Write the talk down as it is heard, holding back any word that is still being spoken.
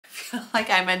feel like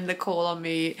I'm in the Call on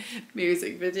Me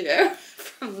music video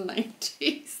from the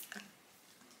 90s.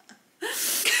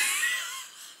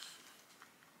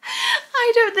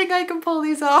 I don't think I can pull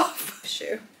these off.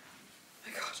 Shoe. Oh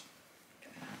my god.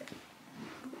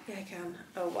 Yeah, I can.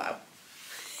 Oh wow.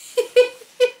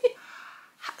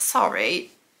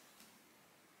 Sorry.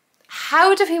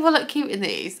 How do people look cute in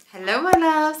these? Hello my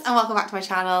loves and welcome back to my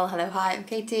channel. Hello, hi, I'm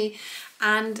Katie.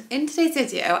 And in today's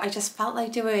video, I just felt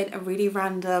like doing a really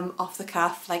random off the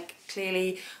cuff, like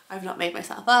clearly I've not made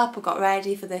myself up or got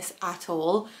ready for this at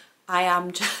all. I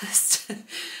am just,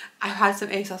 I've had some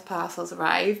Asos parcels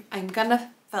arrive. I'm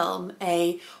gonna film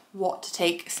a what to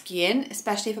take skiing,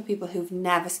 especially for people who've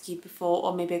never skied before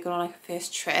or maybe are going on like a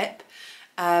first trip,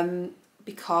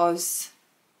 because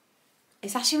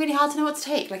it's actually really hard to know what to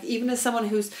take. Like even as someone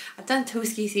I've done 2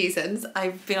 ski seasons,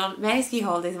 I've been on many ski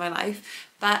holidays in my life,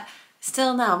 but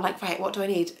still now I'm like, right, what do I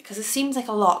need? Because it seems like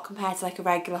a lot compared to like a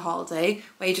regular holiday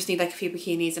where you just need like a few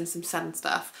bikinis and some sun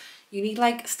stuff. You need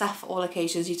like stuff for all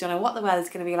occasions. You don't know what the weather's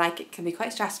going to be like. It can be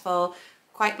quite stressful,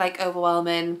 quite like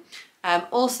overwhelming.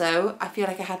 Also, I feel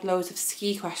like I had loads of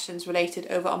ski questions related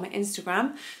over on my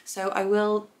Instagram, so I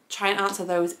will try and answer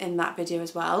those in that video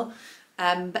as well.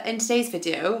 But in today's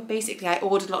video, basically I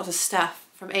ordered lots of stuff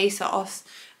from Asos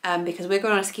because we're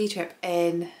going on a ski trip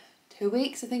in 2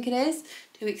 weeks, I think it is,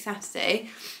 2 weeks Saturday,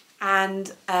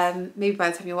 and maybe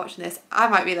by the time you're watching this I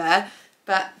might be there,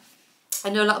 but I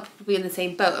know a lot of people will be in the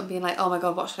same boat and being like, oh my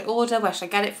god, what should I order, where should I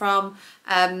get it from?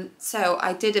 So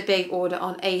I did a big order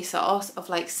on Asos of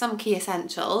like some key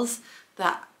essentials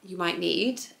that you might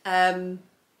need. So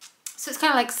it's kind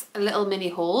of like a little mini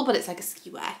haul, but it's like a ski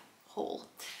wear haul.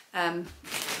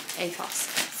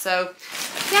 Asos. So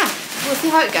yeah, we'll see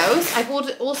how it goes. I've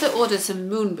also ordered some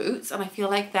moon boots, and I feel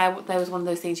like there was one of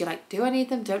those things you're like, do I need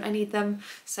them, don't I need them?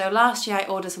 So last year I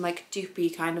ordered some like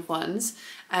dupey kind of ones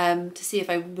to see if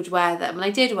I would wear them, and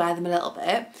I did wear them a little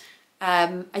bit.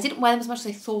 I didn't wear them as much as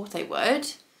I thought I would,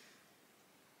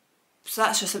 so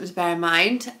that's just something to bear in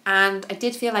mind. And I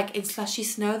did feel like in slushy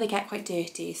snow they get quite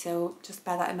dirty, so just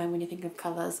bear that in mind when you think of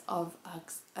colours of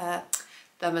Uggs.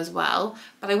 Them as well.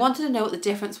 But I wanted to know what the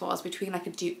difference was between like a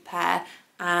dupe pair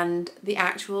and the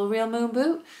actual real moon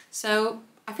boot. So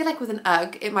I feel like with an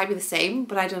Ugg it might be the same,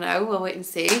 but I don't know, we'll wait and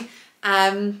see.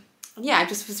 Yeah, I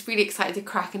just was really excited to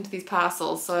crack into these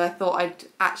parcels, so I thought I'd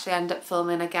actually end up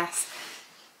filming, I guess,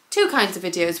 2 kinds of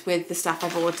videos with the stuff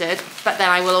I've ordered, but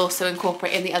then I will also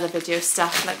incorporate in the other video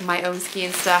stuff like my own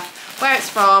skiing stuff, where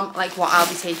it's from, like what I'll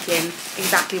be taking,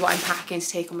 exactly what I'm packing to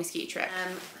take on my ski trip.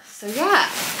 So yeah,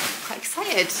 quite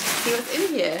excited to see what's in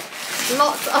here.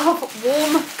 Lots of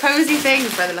warm, cosy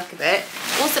things by the look of it.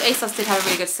 Also, Asos did have a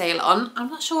really good sale on. I'm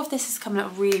not sure if this is coming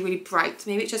out really, really bright.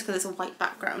 Maybe it's just because it's a white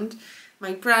background.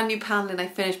 My brand new paneling I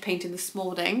finished painting this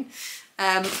morning.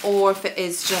 Or if it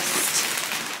is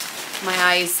just my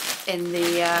eyes in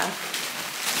the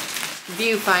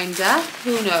viewfinder.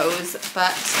 Who knows?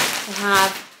 But I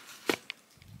have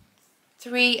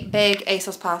 3 big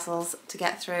Asos parcels to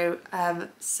get through,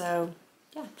 so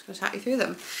yeah, I'm just going to chat you through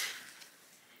them.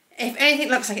 If anything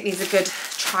looks like it needs a good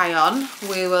try on,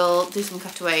 we will do some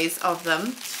cutaways of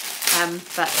them,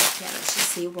 but yeah, let's just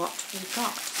see what we've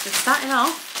got. So starting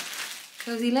off,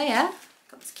 cozy layer,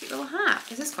 got this cute little hat.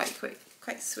 This is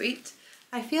quite sweet.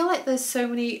 I feel like there's so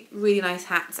many really nice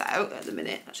hats out at the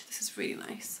minute. Actually, this is really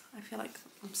nice. I feel like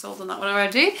I'm sold on that one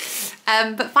already.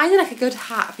 But finding like a good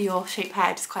hat for your shaped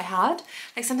head is quite hard.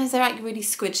 Like sometimes they're like really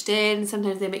squidged in,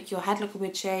 sometimes they make your head look a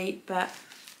weird shape, but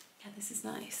yeah, this is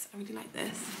nice. I really like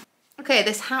this. Okay,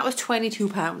 this hat was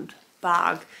 £22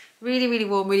 bag. Really, really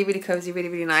warm, really, really cozy, really,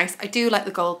 really nice. I do like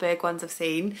the Goldberg ones I've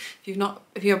seen.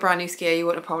 If you're a brand new skier, you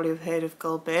wouldn't have probably have heard of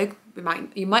Goldberg.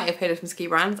 You might have heard of some ski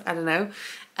brands, I don't know.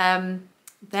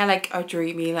 They're like a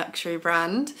dreamy luxury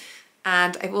brand.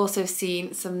 And I've also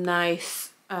seen some nice,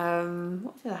 what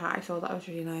was the hat I saw that was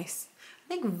really nice? I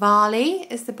think Varley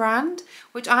is the brand,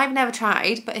 which I've never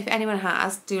tried, but if anyone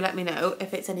has, do let me know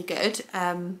if it's any good.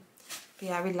 But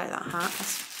yeah, I really like that hat.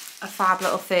 That's a fab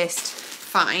little first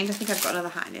find. I think I've got another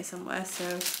hat in here somewhere,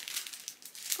 so.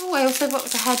 Oh, I also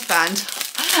bought a headband.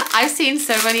 I've seen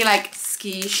so many like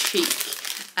ski chic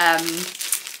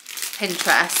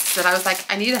Pinterests that I was like,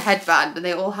 I need a headband, and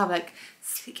they all have like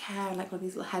sleek hair and like one of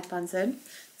these little headbands in.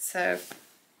 So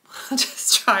I'll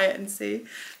just try it and see.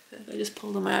 I just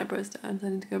pulled on my eyebrows down, so I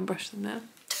need to go and brush them now.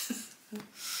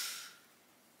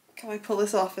 Can I pull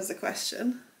this off is a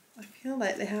question. I feel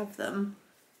like they have them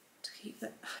to keep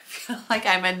it. I feel like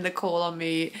I'm in the Call on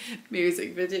Me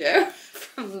music video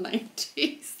from the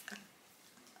 90s.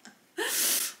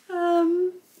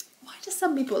 Why do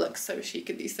some people look so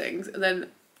chic in these things, and then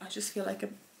I just feel like a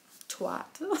twat.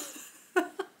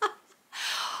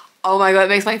 Oh my god, it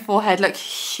makes my forehead look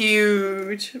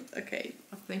huge. Okay,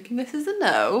 I'm thinking this is a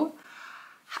no.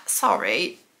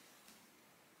 Sorry.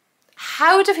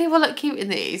 How do people look cute in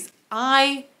these?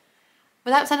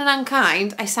 Without sounding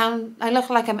unkind, I look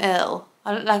like I'm ill.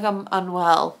 I look like I'm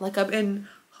unwell. Like I'm in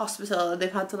hospital and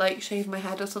they've had to like shave my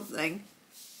head or something.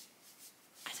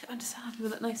 I don't understand how people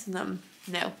look nice in them.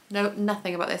 No,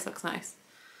 nothing about this looks nice.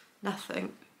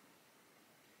 Nothing.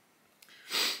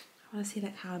 I want to see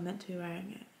like how I'm meant to be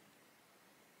wearing it.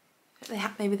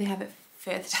 Maybe they have it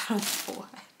further down the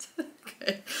forehead.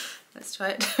 Okay, let's try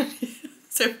it.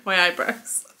 So my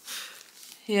eyebrows.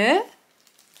 Here.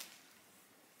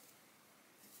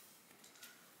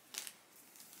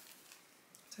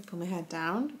 So I pull my head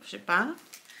down, push it back.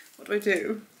 What do I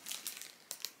do?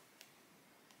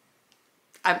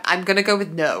 I'm gonna go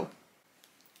with no.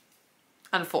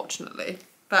 Unfortunately,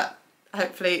 but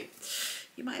hopefully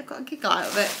you might have got a giggle out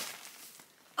of it.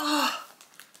 Oh.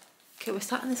 Okay, we're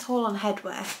starting this haul on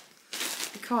headwear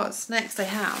because next I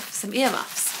have some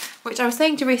earmuffs, which I was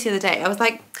saying to Reese the other day. I was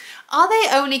like, are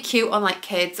they only cute on like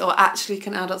kids or actually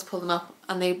can adults pull them up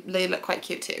and they look quite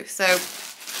cute too? So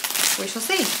we shall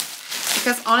see.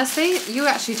 Because honestly, you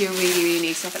actually do really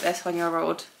need stuff like this when you're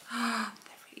abroad. They're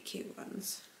really cute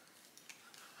ones.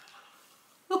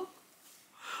 Oh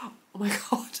my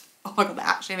god. Oh my god, they're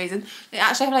actually amazing. They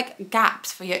actually have like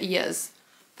gaps for your ears.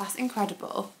 That's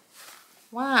incredible.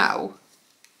 Wow.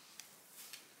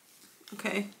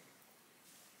 Okay.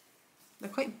 They're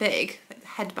quite big. Like the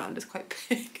headband is quite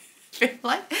big. I feel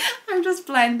like I'm just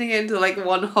blending into like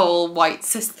one whole white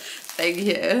thing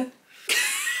here.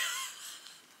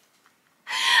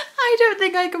 I don't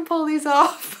think I can pull these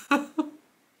off.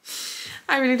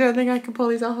 I really don't think I can pull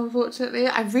these off, unfortunately.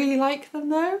 I really like them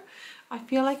though. I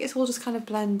feel like it's all just kind of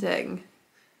blending.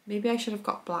 Maybe I should have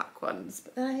got black ones,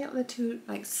 but then I think they're too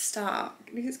like stark.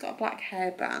 At least it's got a black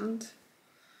hairband.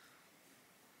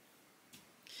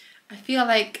 I feel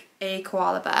like a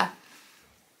koala bear.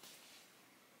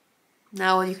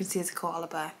 Now all you can see is a koala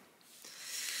bear.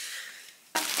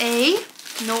 A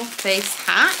North Face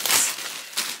hat.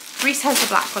 Reese has the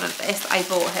black one of this that I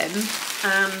bought him,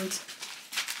 and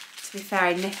to be fair,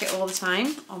 I nick it all the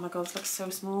time. Oh my god, this looks so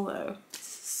small though.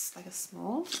 This is like a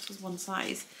small. This was one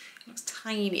size. It looks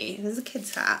tiny. This is a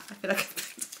kid's hat. I feel like I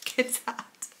picked up a kid's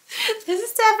hat. This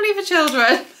is definitely for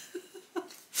children.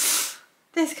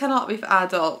 This cannot be for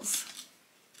adults.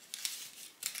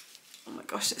 Oh my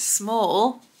gosh, it's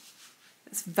small.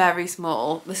 It's very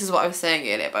small. This is what I was saying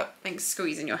earlier about things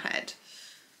squeezing your head.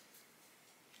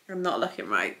 I'm not looking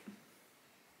right.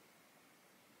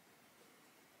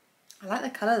 I like the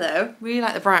colour though. Really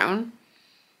like the brown.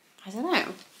 I don't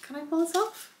know. Can I pull this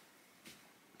off?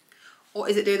 Or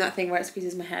is it doing that thing where it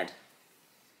squeezes my head?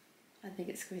 I think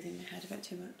it's squeezing my head a bit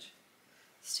too much.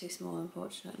 It's too small,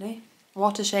 unfortunately.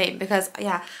 What a shame, because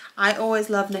yeah, I always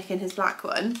love nicking his black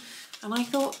one, and I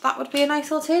thought that would be a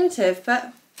nice alternative,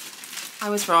 but I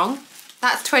was wrong.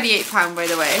 That's £28, by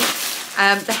the way.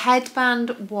 The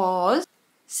headband was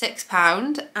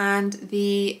 £6 and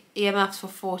the earmuffs were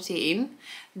 £14.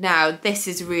 Now, this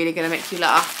is really going to make you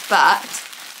laugh, but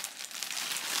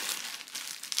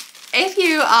if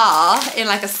you are in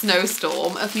like a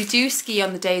snowstorm, if you do ski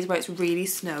on the days where it's really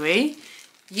snowy,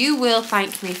 you will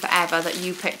thank me forever that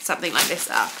you picked something like this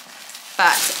up.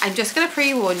 But I'm just going to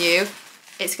pre-warn you,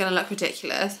 it's going to look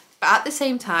ridiculous. But at the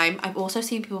same time, I've also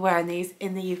seen people wearing these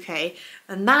in the UK,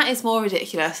 and that is more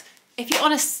ridiculous. If you're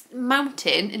on a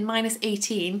mountain in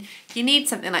 -18, you need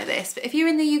something like this. But if you're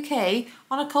in the UK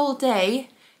on a cold day,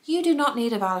 you do not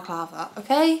need a balaclava,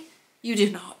 okay? You do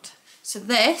not. So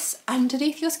this,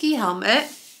 underneath your ski helmet,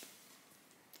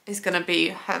 is going to be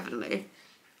heavenly.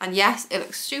 And yes, it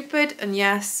looks stupid, and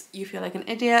yes, you feel like an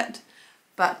idiot,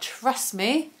 but trust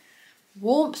me,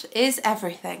 warmth is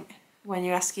everything when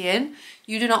you're skiing.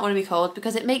 You do not want to be cold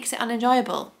because it makes it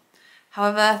unenjoyable.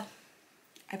 However,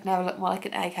 I've never looked more like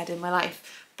an egghead in my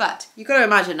life. But you've got to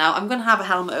imagine now, I'm going to have a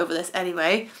helmet over this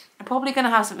anyway. I'm probably going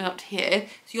to have something up to here.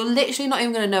 So you're literally not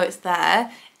even going to know it's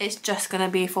there. It's just going to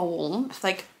be for warmth,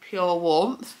 like pure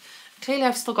warmth. Clearly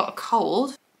I've still got a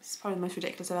cold. This is probably the most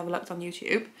ridiculous I've ever looked on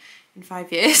YouTube in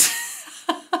 5 years.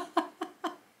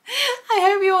 I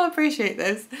hope you all appreciate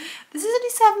this. This is only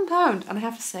 £7, and I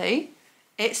have to say,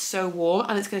 it's so warm,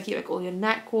 and it's going to keep like all your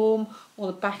neck warm, all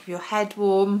the back of your head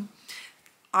warm.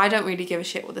 I don't really give a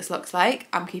shit what this looks like.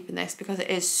 I'm keeping this because it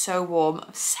is so warm.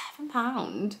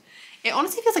 £7. It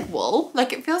honestly feels like wool.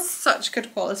 Like, it feels such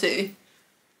good quality.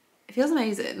 It feels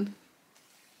amazing.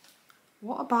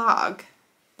 What a bag.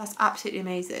 That's absolutely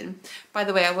amazing. By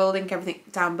the way, I will link everything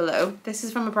down below. This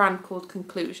is from a brand called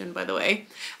Conclusion, by the way.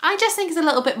 I just think it's a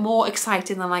little bit more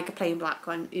exciting than like a plain black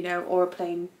one, you know, or a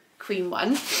plain cream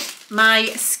one. My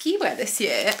ski wear this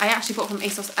year, I actually bought from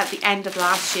Asos at the end of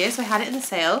last year, so I had it in the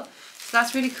sale. So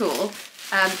that's really cool.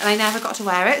 And I never got to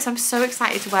wear it, so I'm so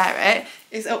excited to wear it.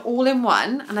 It's an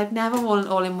all-in-one, and I've never worn an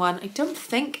all-in-one. I don't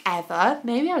think ever.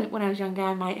 Maybe when I was younger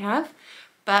I might have.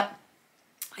 But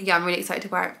yeah, I'm really excited to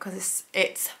wear it because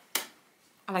it's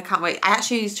and I can't wait. I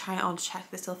actually need to try it on to check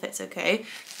if it still fits okay.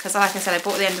 Because like I said, I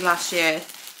bought it at the end of last year,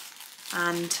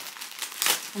 and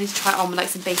I need to try it on with like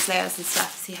some base layers and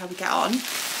stuff to see how we get on.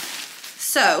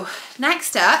 So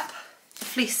next up, the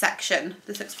fleece section.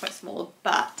 This looks quite small,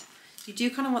 but you do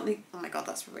kind of want the, oh my god,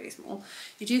 that's really small.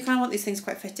 You do kind of want these things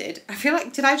quite fitted. I feel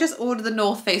like, did I just order the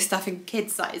North Face stuff in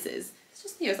kids sizes? It's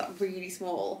just, you know, it's like really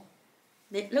small.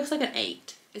 It looks like an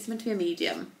 8. It's meant to be a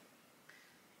medium.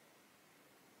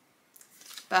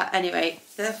 But anyway,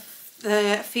 the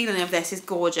feeling of this is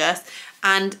gorgeous.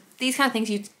 And these kind of things,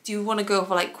 you do want to go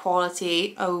for like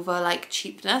quality over like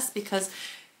cheapness, because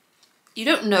you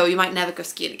don't know, you might never go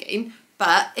skiing again.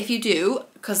 But if you do,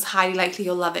 because highly likely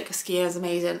you'll love it, because skiing is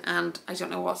amazing, and I don't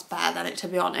know what's better than it, to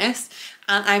be honest.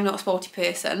 And I'm not a sporty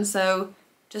person, so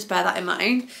just bear that in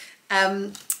mind.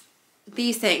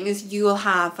 These things you will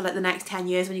have for like the next 10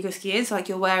 years when you go skiing. So like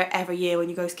you'll wear it every year when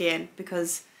you go skiing,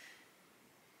 because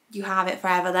you have it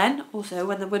forever then. Also,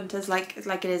 when the winter's like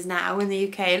it is now in the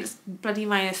UK and it's bloody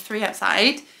 -3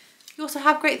 outside, you also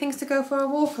have great things to go for a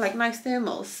walk, like nice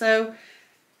thermals. So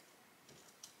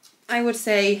I would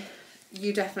say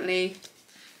you definitely,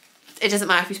 it doesn't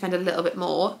matter if you spend a little bit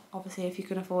more, obviously, if you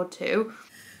can afford to.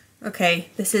 Okay,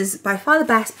 this is by far the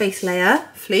best base layer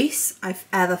fleece I've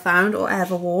ever found or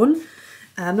ever worn.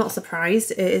 I'm not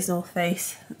surprised, it is North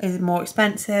Face. It is more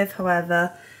expensive,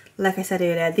 however, like I said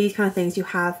earlier, these kind of things you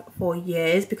have for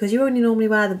years, because you only normally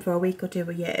wear them for a week or two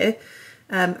a year.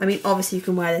 I mean, obviously you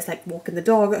can wear this like walking the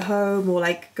dog at home, or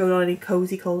like going on any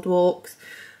cozy cold walks,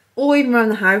 or even around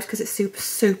the house, because it's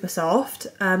super soft.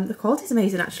 The quality is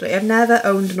amazing actually. I've never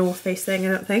owned a North Face thing, I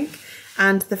don't think.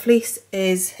 And the fleece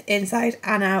is inside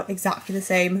and out exactly the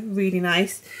same, really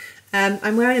nice.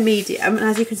 I'm wearing a medium, and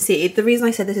as you can see, the reason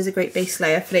I said this is a great base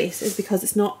layer fleece is because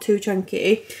it's not too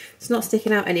chunky, it's not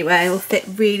sticking out anywhere, it will fit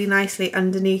really nicely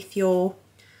underneath your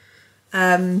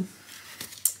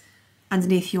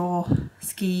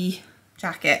ski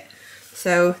jacket.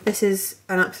 So this is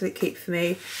an absolute keep for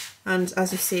me, and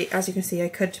as you can see, I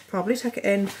could probably tuck it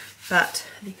in, but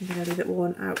I think I'm going to leave it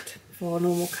worn out for a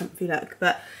normal comfy look.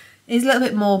 But it's a little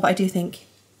bit more, but I do think,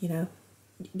 you know,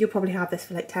 you'll probably have this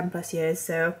for like 10 plus years,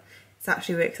 so it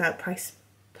actually works out price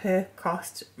per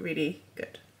cost really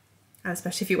good. And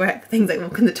especially if you wear it for things like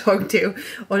walking the dog too,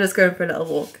 or just going for a little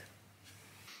walk.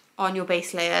 On your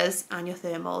base layers and your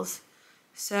thermals.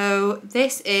 So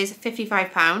this is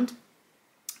 £55,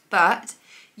 but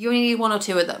you only need 1 or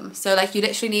 2 of them. So like you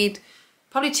literally need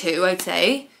probably 2, I'd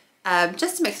say,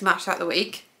 just to mix and match throughout the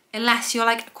week. Unless you're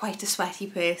like quite a sweaty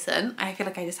person, I feel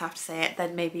like I just have to say it,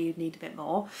 then maybe you'd need a bit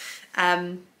more.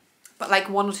 But like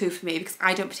 1 or 2 for me, because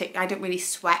I don't really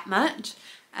sweat much.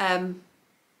 And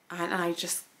I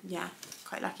just, yeah,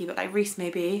 quite lucky. But like Reese,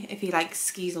 maybe if he like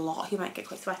skis a lot, he might get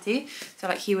quite sweaty. So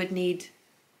like he would need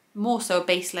more so a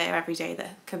base layer every day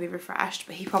that can be refreshed,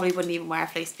 but he probably wouldn't even wear a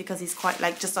fleece because he's quite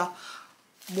like just a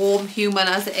warm human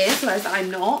as it is, whereas I'm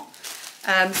not.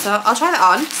 So I'll try that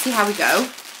on, see how we go.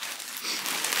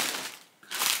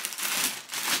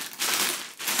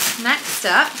 Next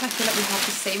up, I feel like we have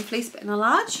the same fleece but in a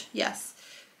large, yes.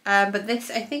 But this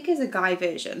I think is a guy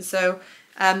version. So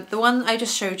the one I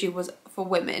just showed you was for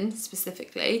women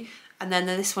specifically, and then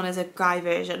this one is a guy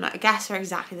version. I guess they're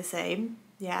exactly the same.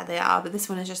 Yeah, they are, but this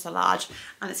one is just a large,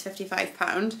 and it's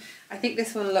 £55. I think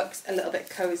this one looks a little bit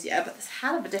cozier, but there's a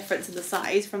hell of a difference in the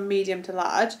size from medium to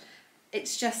large.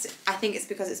 It's just, I think it's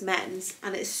because it's men's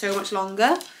and it's so much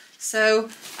longer. So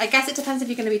I guess it depends if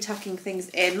you're going to be tucking things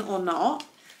in or not.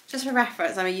 Just for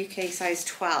reference, I'm a UK size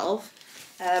 12.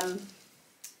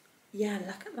 Yeah,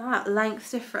 look at that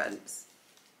length difference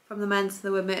from the men's to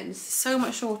the women's. So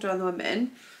much shorter on the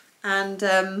women, and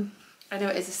I know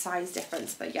it is a size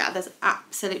difference, but yeah, there's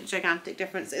absolute gigantic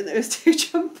difference in those 2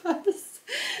 jumpers.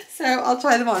 So I'll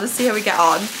try them on and see how we get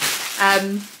on.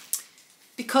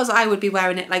 Because I would be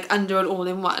wearing it like under an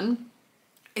all-in-one,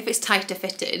 if it's tighter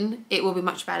fitting, it will be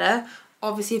much better.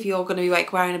 Obviously, if you're going to be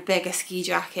like wearing a bigger ski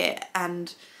jacket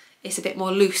and it's a bit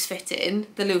more loose fitting,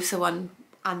 the looser one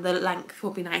and the length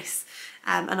will be nice.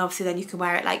 And obviously then you can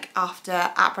wear it like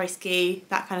after après ski,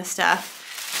 that kind of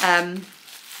stuff. And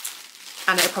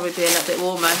it'll probably be a little bit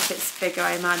warmer if it's bigger,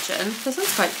 I imagine. This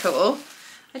one's quite cool.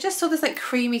 I just saw this like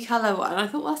creamy colour one and I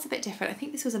thought, well, that's a bit different. I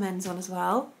think this was a men's one as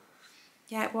well.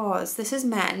 Yeah, it was. This is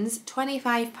men's,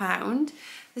 £25.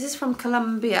 This is from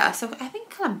Columbia. So I think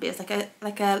Columbia is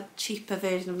like a cheaper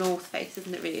version of North Face,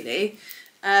 isn't it really?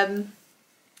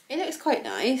 It looks quite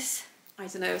nice. I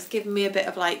don't know, it's giving me a bit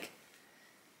of like,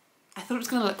 I thought it was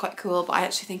going to look quite cool, but I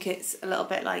actually think it's a little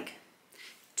bit like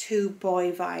too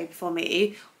boy vibe for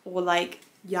me, or like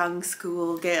young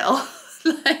school girl.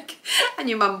 Like, and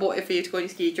your mum bought it for you to go on your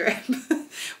ski trip.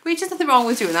 Which is nothing wrong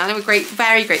with doing that. And we're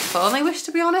very grateful. And I wish,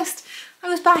 to be honest, I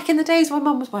was back in the days when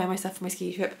mum was buying my stuff for my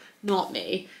ski trip, not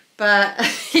me. But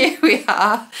here we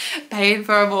are, paying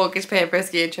for a mortgage, paying for a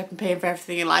ski trip, and paying for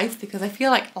everything in life, because I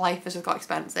feel like life has just got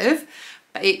expensive.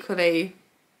 But equally,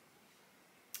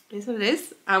 it is what it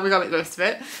is, and we got to make the most of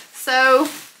it. So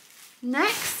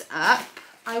next up,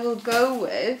 I will go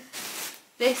with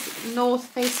this North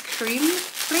Face cream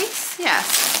fleece.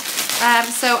 Yes.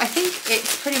 So I think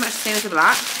it's pretty much the same as the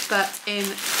black, but in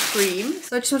cream.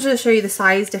 So I just wanted to show you the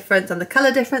size difference and the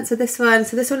colour difference of this one.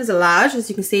 So this one is a large, as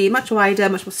you can see, much wider,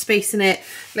 much more space in it,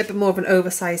 a little bit more of an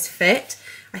oversized fit.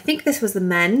 I think this was the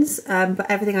men's, but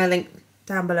everything I link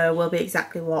down below will be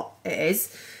exactly what it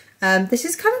is. This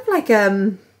is kind of like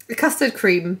a custard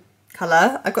cream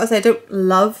colour. I've got to say, I don't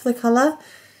love the colour.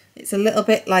 It's a little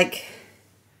bit like,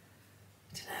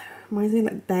 I don't know, reminds me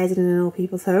like bedded in an old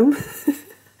people's home.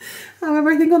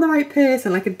 However, I think on the right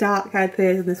person, like a dark haired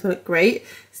person, this will look great.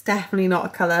 It's definitely not a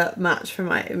colour match for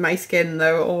my skin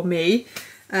though, or me.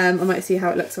 I might see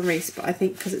how it looks on Reese, but I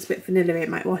think because it's a bit vanilla, it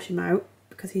might wash him out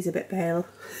because he's a bit pale.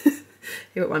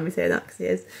 He won't mind me saying that because he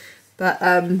is. But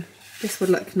this would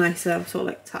look nicer, sort of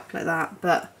like tucked like that.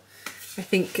 But I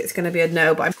think it's going to be a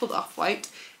no, but I'm called Off-White.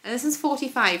 And this is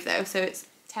 45 though, so it's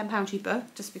 £10 cheaper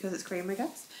just because it's cream, I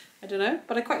guess. I don't know,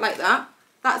 but I quite like that.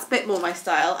 That's a bit more my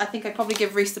style. I think I'd probably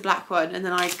give Reese the black one and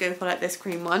then I'd go for like this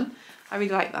cream one. I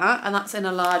really like that. And that's in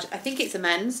a large, I think it's a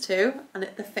men's too. And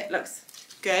the fit looks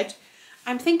good.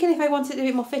 I'm thinking if I wanted it to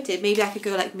be more fitted, maybe I could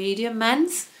go like medium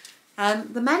men's.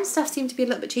 The men's stuff seemed to be a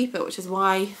little bit cheaper, which is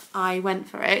why I went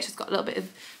for it. It's just got a little bit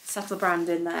of subtle brand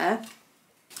in there.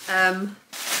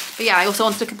 But yeah, I also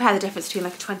wanted to compare the difference between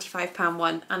like a £25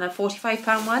 one and a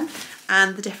 £45 one.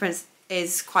 And the difference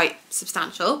is quite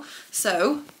substantial.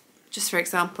 So, just for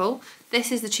example, this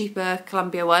is the cheaper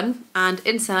Columbia one, and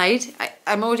inside,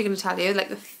 I'm already going to tell you, like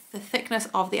the thickness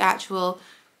of the actual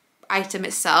item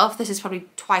itself, this is probably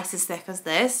twice as thick as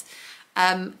this.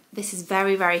 This is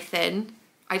very thin.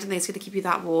 I don't think it's going to keep you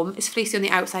that warm. It's fleecy on the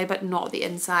outside, but not the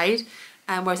inside.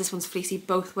 Whereas this one's fleecy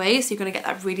both ways, so you're going to get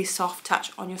that really soft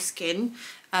touch on your skin,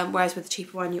 whereas with the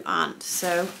cheaper one you aren't.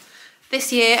 So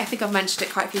this year, I think I've mentioned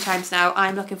it quite a few times now,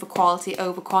 I'm looking for quality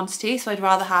over quantity, so I'd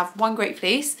rather have one great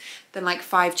fleece than like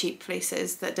 5 cheap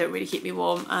fleeces that don't really keep me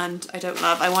warm and I don't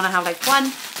love. I want to have like one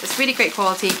that's really great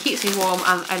quality, keeps me warm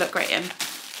and I look great in.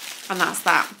 And that's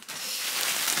that.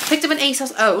 Picked up an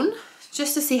Asos Own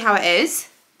just to see how it is.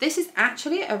 This is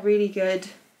actually a really good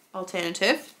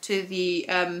alternative to the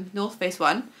North Face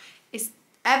one. It's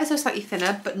ever so slightly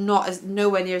thinner, but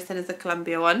nowhere near as thin as the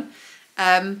Columbia one.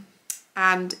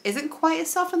 And isn't quite as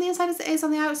soft on the inside as it is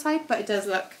on the outside, but it does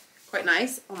look quite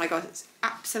nice. Oh my god, it's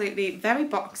absolutely very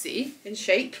boxy in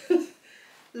shape.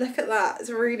 Look at that, it's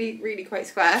really quite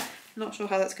square. I'm not sure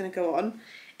how that's going to go on.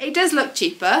 It does look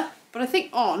cheaper, but I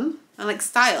think on and like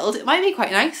styled, it might be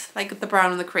quite nice, like the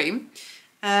brown and the cream.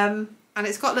 And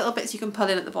it's got little bits you can pull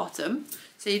in at the bottom,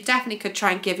 so you definitely could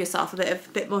try and give yourself a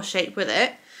bit more shape with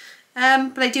it.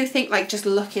 But I do think, like, just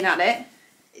looking at it,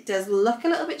 it does look a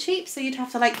little bit cheap, so you'd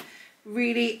have to like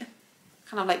really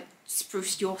kind of like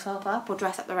spruce yourself up or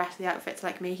dress up the rest of the outfit to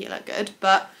like make it look good.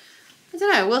 But I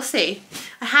don't know, we'll see.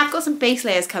 I have got some base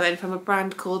layers coming from a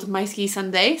brand called My Ski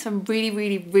Sunday, so I'm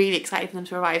really excited for them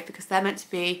to arrive because they're meant to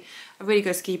be a really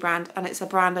good ski brand, and it's a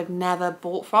brand I've never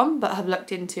bought from but have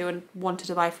looked into and wanted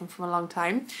to buy from a long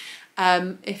time.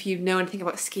 If you know anything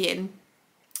about skiing,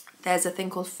 there's a thing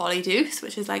called Folly Deuce,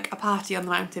 which is like a party on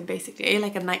the mountain basically,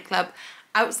 like a nightclub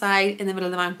outside in the middle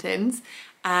of the mountains.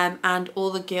 And all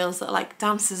the girls that are like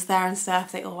dancers there and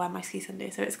stuff, they all wear My Ski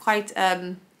Sunday. So it's quite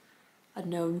a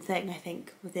known thing, I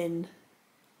think, within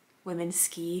women's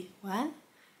ski wear.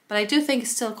 But I do think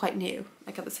it's still quite new,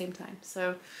 like at the same time.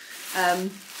 So,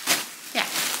 yeah.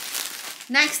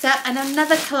 Next up, and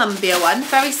another Columbia one,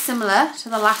 very similar to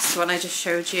the last one I just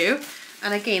showed you.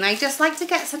 And again, I just like to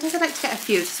get, sometimes I like to get a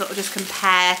few to sort of just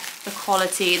compare the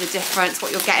quality, the difference,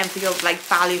 what you're getting for your like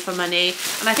value for money.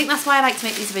 And I think that's why I like to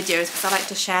make these videos, because I like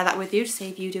to share that with you to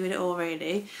save you doing it all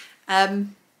really.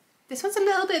 This one's a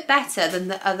little bit better than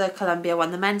the other Columbia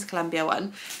one, the men's Columbia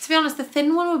one. To be honest, the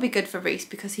thin one would be good for Reese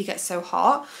because he gets so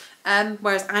hot.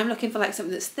 Whereas I'm looking for like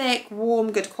something that's thick,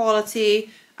 warm, good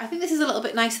quality. I think this is a little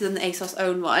bit nicer than the Asos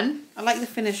Own one. I like the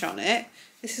finish on it.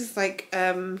 This is like,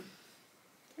 I don't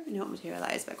really know what material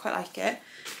that is, but I quite like it.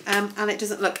 And it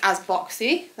doesn't look as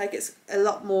boxy. Like it's a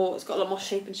lot more, it's got a lot more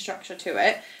shape and structure to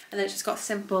it. And then it's just got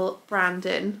simple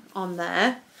branding on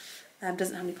there.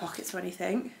 Doesn't have any pockets or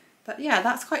anything. But yeah,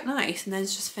 that's quite nice. And then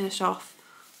it's just finished off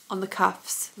on the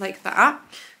cuffs like that.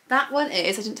 That one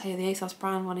is, I didn't tell you the Asos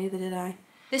brand one either, did I?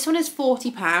 This one is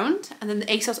 £40, and then the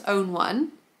Asos Own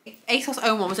one. Asos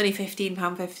Own one was only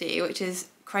 £15.50, which is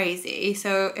crazy.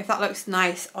 So if that looks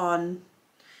nice on,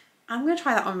 I'm going to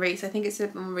try that on Reese. I think it's a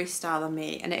bit more Reese style than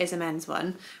me, and it is a men's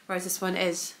one, whereas this one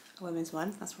is a women's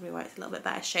one. That's probably why it's a little bit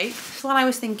better shape. This one I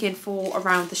was thinking for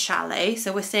around the chalet.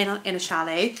 So we're staying in a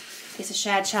chalet. It's a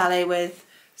shared chalet with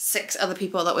 6 other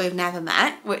people that we've never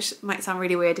met, which might sound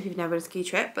really weird if you've never done a ski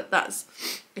trip, but that's,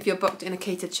 if you're booked in a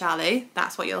catered chalet,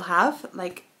 that's what you'll have.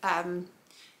 Like,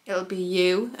 it'll be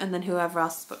you and then whoever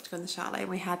else is booked to go in the chalet. And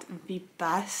we had the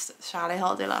best chalet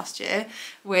holiday last year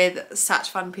with such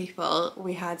fun people.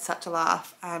 We had such a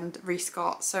laugh, and Reese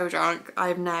got so drunk.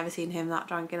 I've never seen him that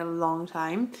drunk in a long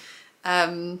time.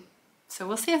 So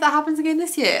we'll see if that happens again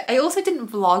this year. I also didn't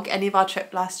vlog any of our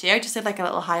trip last year. I just did like a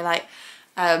little highlight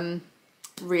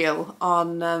reel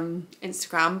on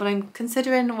Instagram, but I'm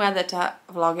considering whether to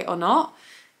vlog it or not.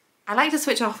 I like to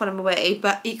switch off when I'm away,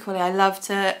 but equally I love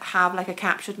to have like a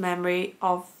captured memory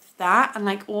of that, and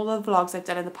like all the vlogs I've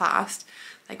done in the past,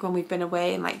 like when we've been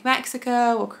away in like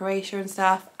Mexico or Croatia and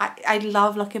stuff, I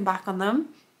love looking back on them.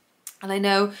 And I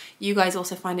know you guys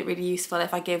also find it really useful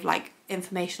if I give like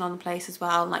information on the place as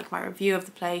well, and like my review of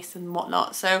the place and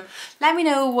whatnot. So let me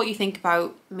know what you think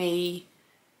about me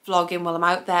vlogging while I'm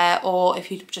out there, or if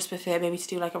you just prefer maybe to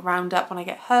do like a roundup when I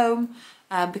get home,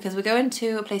 because we're going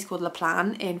to a place called La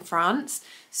Plan in France.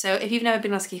 So if you've never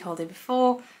been on a ski holiday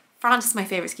before, France is my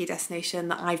favourite ski destination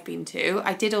that I've been to.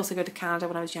 I did also go to Canada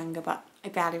when I was younger, but I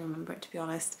barely remember it, to be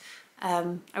honest.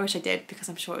 I wish I did, because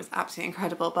I'm sure it was absolutely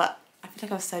incredible, but I feel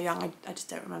like I was so young, I just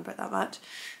don't remember it that much.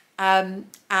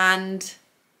 And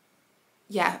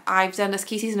yeah, I've done a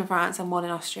ski season in France and one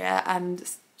in Austria, and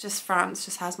just France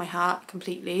just has my heart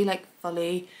completely, like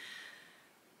fully.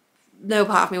 No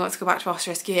part of me wants to go back to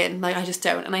Austria skiing, like I just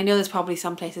don't. And I know there's probably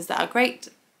some places that are great,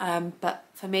 but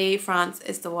for me France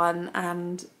is the one.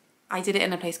 And I did it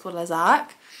in a place called Les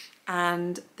Arcs,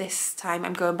 and this time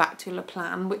I'm going back to La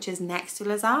Plan, which is next to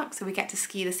Les Arcs, so we get to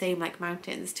ski the same like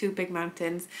mountains, 2 big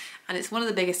mountains, and it's one of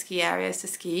the biggest ski areas to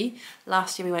ski.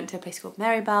 Last year we went to a place called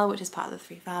Maribel, which is part of the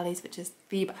 3 Valleys, which is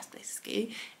the best place to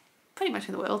ski pretty much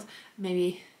in the world.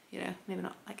 Maybe, you know, maybe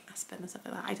not like Aspen or stuff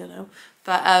like that, I don't know,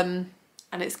 but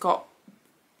and it's got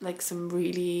like some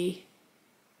really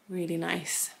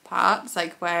nice parts,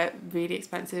 like where really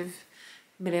expensive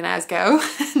millionaires go.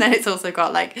 And then it's also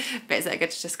got like bits that are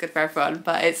just good for everyone,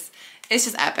 but it's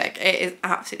just epic. It is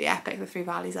absolutely epic, the 3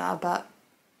 Valleys are, but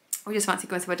we just fancy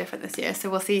going somewhere different this year, so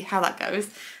we'll see how that goes.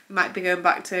 We might be going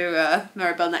back to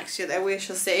Maribel next year though, we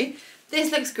shall see.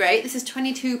 This looks great. This is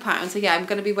 £22, so yeah, I'm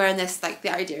going to be wearing this, like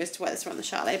the idea is to wear this around the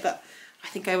chalet, but I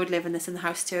think I would live in this in the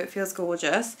house too. It feels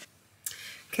gorgeous.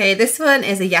 Okay, this one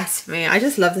is a yes for me. I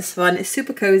just love this one. It's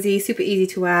super cozy, super easy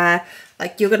to wear.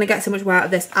 Like, you're going to get so much wear out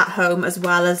of this at home as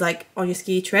well as like on your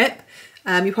ski trip.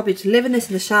 You probably just live in this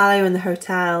in the chalet or in the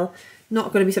hotel.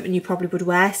 Not going to be something you probably would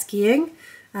wear skiing.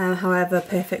 However,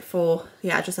 perfect for,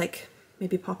 yeah, just like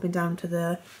maybe popping down to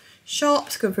the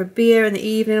shops, going for a beer in the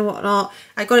evening and whatnot.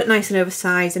 I got it nice and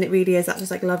oversized, and it really is that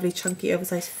just like lovely chunky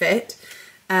oversized fit.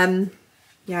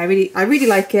 Yeah, I really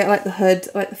like it. I like the hood,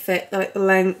 I like the fit, I like the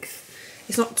length.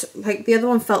 It's not like the other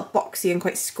one felt boxy and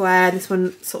quite square. This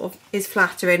one sort of is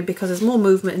flattering because there's more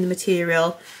movement in the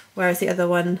material, whereas the other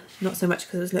one not so much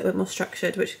because it was a little bit more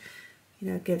structured, which,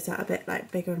 you know, gives that a bit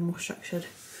like bigger and more structured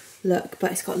look.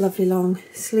 But it's got lovely long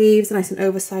sleeves, nice and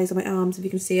oversized on my arms, if you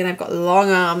can see, and I've got long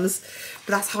arms,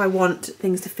 but that's how I want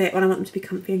things to fit when I want them to be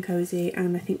comfy and cozy.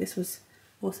 And I think this was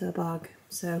also a bag,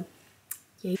 so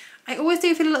yeah. I always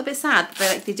do feel a little bit sad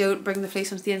that like they don't bring the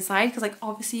fleece onto the inside, because like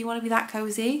obviously you want to be that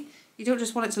cozy. You don't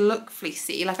just want it to look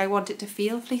fleecy, like I want it to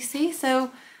feel fleecy, so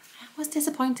I was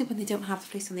disappointed when they don't have the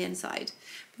fleece on the inside.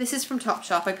 But this is from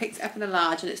Topshop. I picked it up in a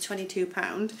large and it's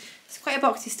 £22. It's quite a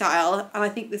boxy style, and I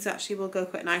think this actually will go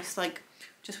quite nice, like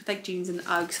just with like jeans and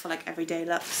Uggs for like everyday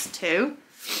looks too.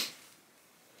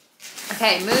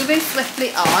 Okay, moving swiftly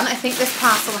on. I think this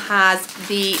parcel has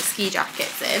the ski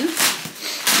jackets in.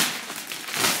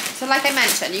 So like I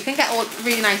mentioned, you can get all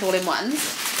really nice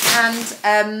all-in-ones,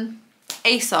 and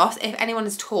Asos, if anyone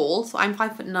is tall, so I'm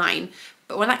 5'9",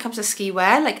 but when that comes to ski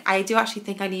wear, like I do actually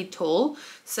think I need tall.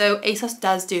 So Asos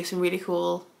does do some really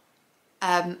cool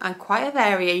and quite a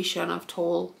variation of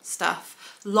tall stuff.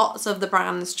 Lots of the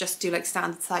brands just do like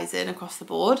standard sizing across the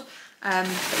board.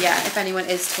 But yeah, if anyone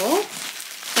is tall,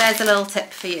 there's a little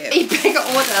tip for you. A bigger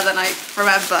order than I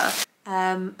remember.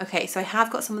 Okay, so I have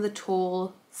got some of the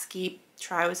tall ski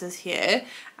trousers here,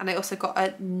 and I also got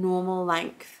a normal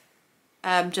length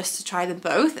just to try them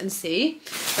both and see.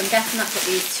 So I'm guessing that's what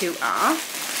these two are.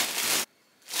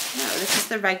 No, this is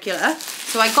the regular.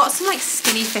 So I got some like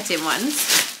skinny fitting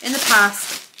ones. In the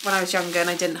past, when I was younger and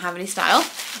I didn't have any style,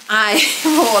 I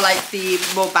wore like the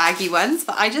more baggy ones,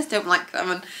 but I just don't like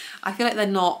them, and I feel like they're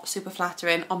not super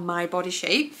flattering on my body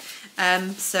shape.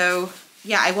 So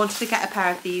yeah, I wanted to get a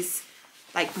pair of these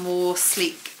like more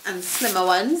sleek and slimmer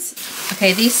ones.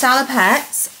 Okay, these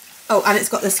Salopettes. Oh, and it's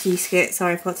got the ski skirt.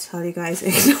 Sorry, I forgot to tell you guys.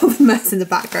 Ignore the mess in the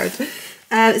background.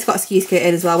 It's got a ski skirt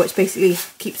in as well, which basically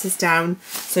keeps us down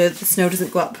so the snow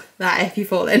doesn't go up that if you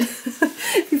fall in.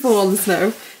 If you fall on the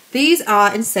snow. These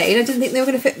are insane. I didn't think they were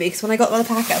going to fit me because when I got them on the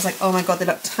packet I was like, oh my god, they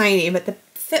look tiny, but the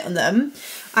fit on them.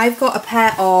 I've got a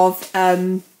pair of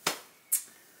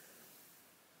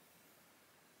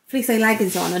fleece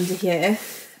leggings on under here,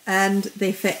 and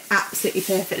they fit absolutely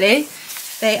perfectly.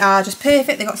 They are just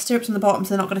perfect. They've got stirrups on the bottom so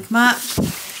they're not going to come up.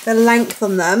 The length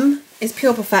on them is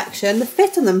pure perfection. The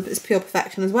fit on them is pure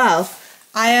perfection as well.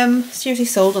 I am seriously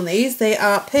sold on these. They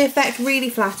are perfect, really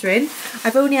flattering.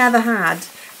 I've only ever had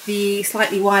the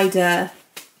slightly wider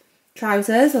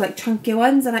trousers, or like chunkier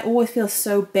ones, and I always feel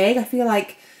so big. I feel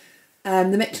like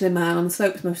the Michelin Man on the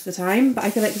slopes most of the time, but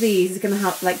I feel like these are going to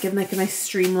help like give like a nice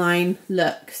streamline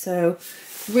look. So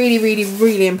really, really,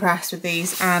 really impressed with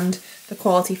these, and the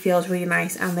quality feels really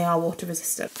nice, and they are water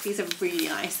resistant. These are really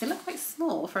nice. They look quite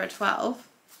small for a 12.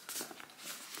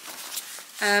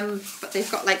 But they've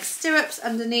got like stirrups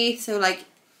underneath, so like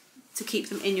to keep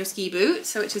them in your ski boot,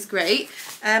 so which is great.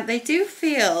 They do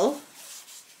feel,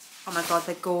 oh my god,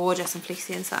 they're gorgeous and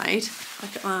fleecy inside.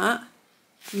 Look at that.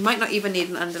 You might not even need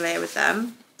an underlayer with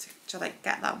them to like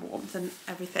get that warmth and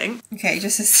everything. Okay,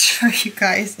 just to show you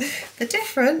guys the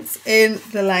difference in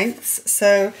the lengths.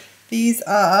 So these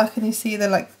are, can you see they're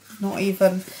like not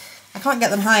even, I can't get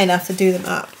them high enough to do them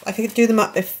up. I could do them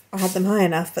up if I had them high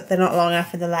enough, but they're not long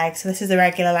enough in the leg. So this is the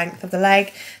regular length of the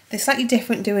leg. They're slightly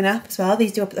different doing up as well.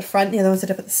 These do up at the front, the other ones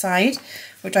are up at the side,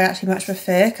 which I actually much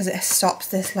prefer because it stops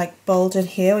this like bulge in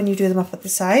here when you do them up at the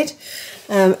side.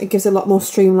 It gives a lot more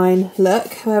streamlined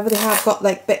look. However, they have got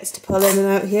like bits to pull in and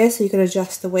out here, so you can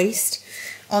adjust the waist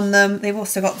on them. They've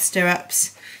also got the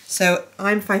stirrups. So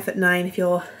I'm 5'9". If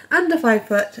you're under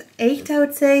 5'8", I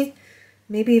would say,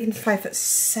 maybe even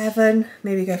 5'7",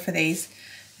 maybe go for these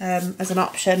as an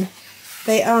option.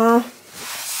 They are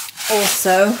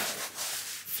also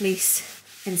fleece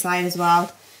inside as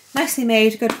well. Nicely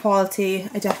made, good quality,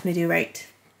 I definitely do rate.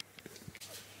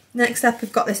 Next up,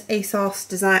 we've got this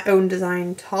Asos Own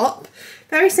design top.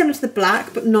 Very similar to the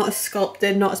black, but not as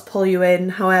sculpted, not as pull you in.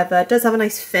 However, it does have a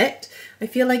nice fit. I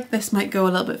feel like this might go a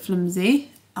little bit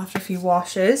flimsy after a few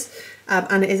washes,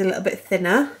 and it is a little bit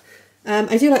thinner.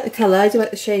 I do like the colour, I do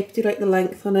like the shape, I do like the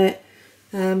length on it,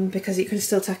 because you can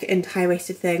still tuck it into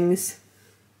high-waisted things.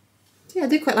 So yeah, I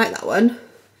do quite like that one.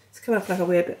 It's coming off like a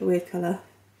weird colour,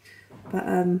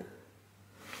 but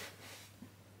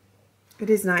it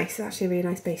is nice. It's actually a really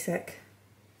nice basic.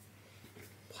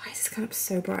 Why is this coming up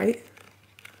so bright?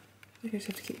 I just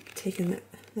have to keep taking it.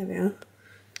 There we are.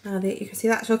 Now that you can see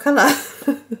the actual colour. So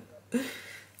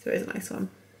it is a nice one.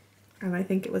 And I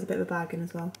think it was a bit of a bargain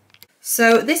as well.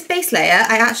 So this base layer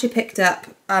I actually picked up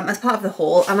as part of the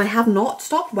haul, and I have not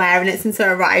stopped wearing it since it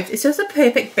arrived. It's just a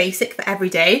perfect basic for every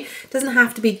day. It doesn't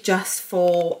have to be just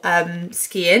for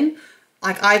skiing.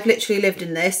 Like, I've literally lived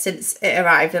in this since it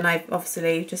arrived, and I've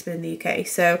obviously just been in the UK,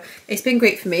 so it's been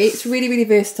great for me. It's really, really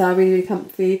versatile, really, really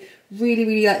comfy, really,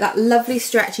 really like that lovely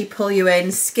stretchy pull you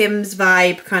in, Skims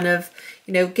vibe, kind of,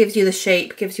 you know, gives you the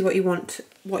shape, gives you what you want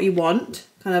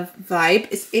kind of vibe.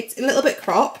 It's a little bit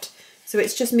cropped, so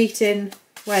it's just meeting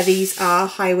where these are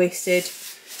high-waisted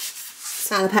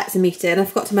Salopettes are meeting. I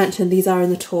forgot to mention these are in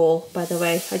the tall, by the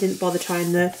way. I didn't bother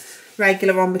trying the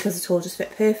regular on because the tall just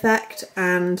fit perfect,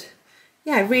 and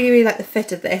yeah, I really, really like the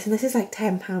fit of this, and this is like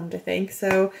 £10 I think,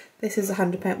 so this is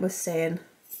 100% worth staying.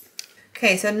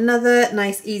 Okay, so another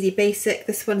nice easy basic.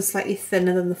 This one's slightly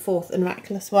thinner than the Fourth and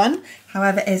Reckless one,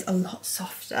 however it is a lot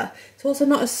softer. It's also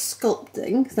not as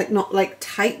sculpting, it's like not like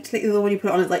tight, like the other one you put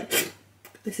it on is like,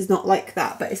 this is not like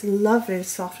that, but it's lovely and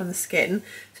soft on the skin,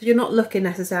 so you're not looking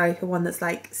necessarily for one that's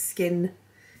like skin,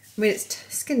 I mean it's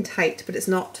skin tight, but it's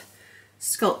not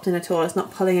sculpting at all, it's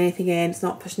not pulling anything in, it's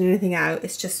not pushing anything out,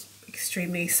 it's just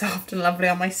extremely soft and lovely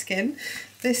on my skin.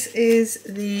 This is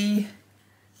the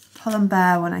Pull and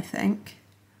Bear one, I think.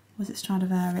 Was it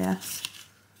Stradivarius? It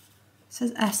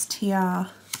says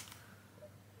STR.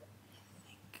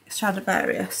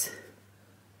 Stradivarius.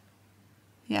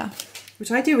 Yeah.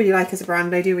 Which I do really like as a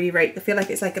brand. I do really rate. I feel like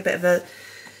it's like a bit of a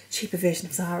cheaper version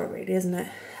of Zara really, isn't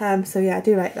it? So yeah, I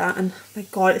do like that. And my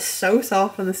god, it's so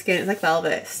soft on the skin. It's like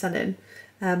velvet. It's stunning.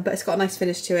 But it's got a nice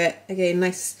finish to it. Again,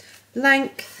 nice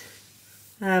length.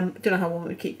 Don't know how warm it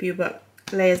would keep you, but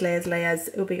layers, layers, layers.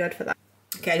 It'll be good for that.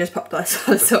 Okay, I just popped this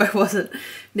on so I wasn't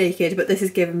naked, but this is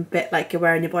giving a bit like you're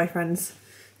wearing your boyfriend's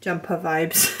jumper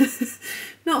vibes.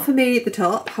 Not for me at the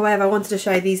top. However, I wanted to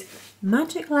show you these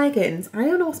magic leggings. I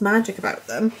don't know what's magic about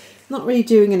them. Not really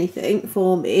doing anything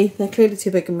for me. They're clearly too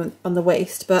big on the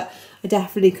waist, but I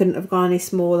definitely couldn't have gone any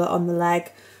smaller on the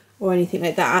leg or anything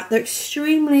like that. They're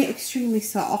extremely, extremely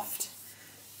soft.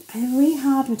 And really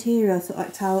hard material to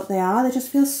like tell what they are. They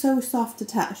just feel so soft to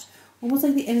touch. Almost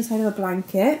like the inside of a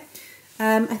blanket.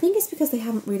 I think it's because they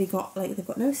haven't really got, like, they've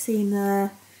got no seam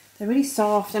there. They're really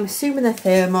soft. I'm assuming they're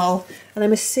thermal. And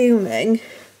I'm assuming,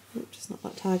 just knock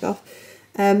that tag off,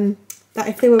 that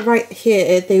if they were right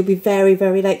here, they would be very,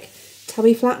 very, like,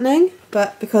 tummy flattening.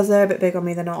 But because they're a bit big on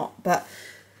me, they're not. But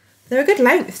they're a good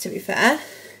length, to be fair.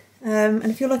 And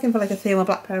if you're looking for, like, a thermal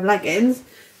black pair of leggings,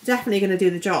 definitely going to do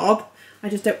the job. I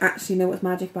just don't actually know what's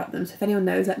magic about them. So if anyone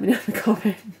knows, let me know in the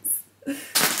comments.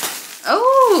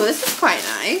 Oh, this is quite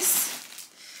nice.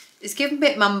 It's giving a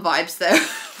bit mum vibes though.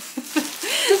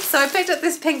 So I picked up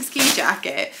this pink ski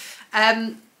jacket.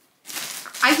 I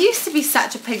used to be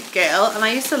such a pink girl and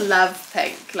I used to love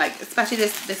pink, like especially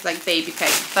this like baby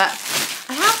pink, but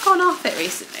I have gone off it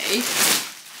recently.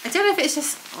 I don't know if it's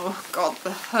just, oh god,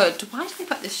 the hood. Why did I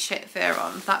put this shit fur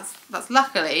on? That's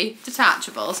luckily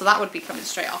detachable, so that would be coming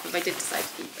straight off if I did decide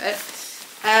to keep it.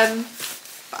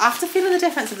 But after feeling the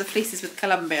difference of the fleeces with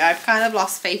Columbia, I've kind of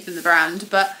lost faith in the brand,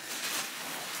 but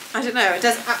I don't know, it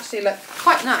does actually look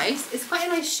quite nice. It's quite a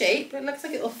nice shape. It looks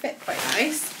like it'll fit quite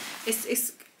nice.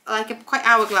 It's like a quite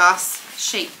hourglass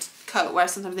shaped coat, where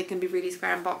sometimes they can be really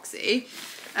square and boxy.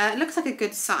 It looks like a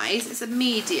good size. It's a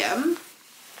medium.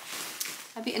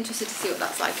 I'd be interested to see what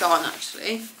that's like on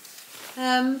actually.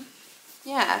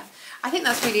 Yeah, I think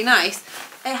that's really nice.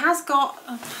 It has got,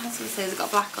 oh, I was going to say, has it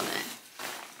got black on it?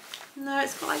 No,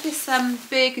 it's got like this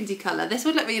burgundy colour. This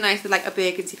would look really nice with like a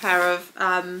burgundy pair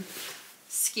of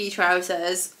ski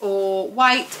trousers, or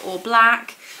white or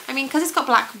black. I mean, because it's got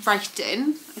black writing,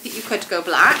 I think you could go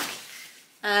black.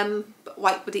 But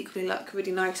white would equally look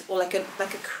really nice, or like a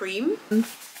cream.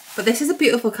 But this is a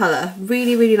beautiful colour,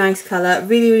 really, really nice colour,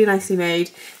 really, really nicely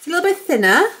made. It's a little bit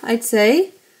thinner, I'd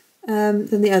say,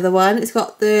 than the other one. It's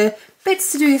got the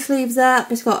bits to do your sleeves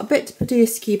up, it's got a bit to do your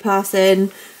ski pass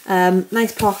in,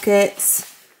 nice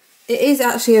pockets. It is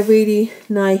actually a really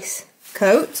nice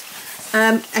coat.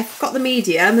 I've got the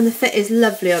medium and the fit is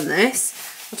lovely on this.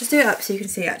 I'll just do it up so you can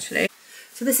see actually.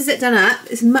 So this is it done up.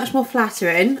 It's much more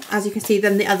flattering, as you can see,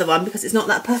 than the other one because it's not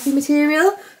that puffy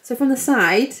material. So from the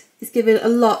side, it's giving a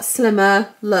lot slimmer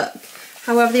look.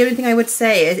 However, the only thing I would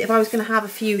say is if I was going to have a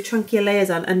few chunkier layers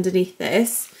on underneath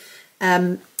this,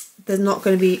 there's not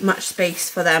going to be much space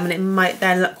for them and it might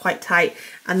then look quite tight.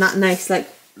 And that nice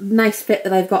fit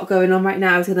that I've got going on right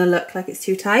now is going to look like it's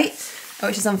too tight,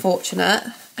 which is unfortunate.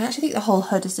 I actually think the whole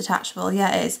hood is detachable.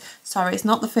 Yeah, it is. Sorry, it's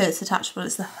not the fur that's detachable,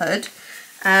 it's the hood.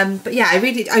 But yeah, I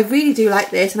really do like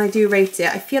this and I do rate it.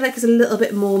 I feel like it's a little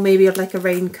bit more maybe of like a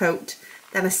raincoat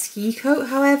than a ski coat,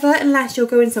 however, unless you're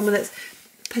going somewhere that's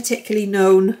particularly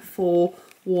known for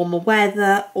warmer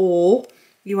weather or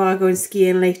you are going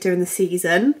skiing later in the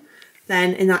season,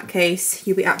 then in that case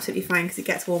you'll be absolutely fine because it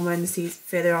gets warmer in the season,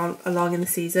 further on along in the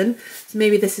season. So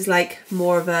maybe this is like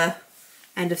more of a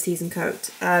end of season coat,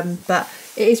 but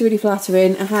it is really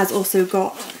flattering. It has also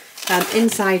got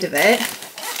inside of it,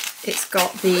 it's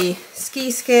got the ski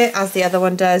skirt as the other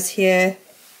one does here.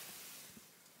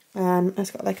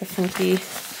 It's got like a funky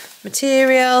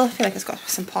material. I feel like it's got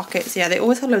some pockets. Yeah, they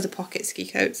always have loads of pockets, ski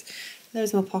coats.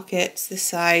 Loads more pockets this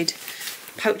side,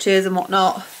 pouches and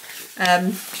whatnot.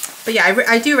 But yeah,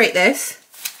 I do rate this,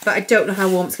 but I don't know how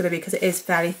warm it's going to be because it is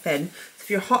very thin. So if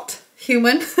you're a hot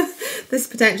human, this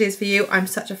potentially is for you. I'm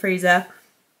such a freezer.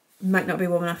 Might not be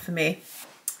warm enough for me.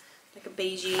 Like a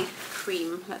beigey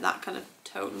cream, like that kind of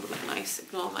tone would look nice.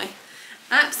 Ignore my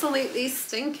absolutely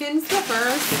stinking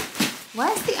slippers.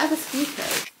 Where's the other ski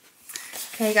coat?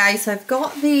 Okay guys, so I've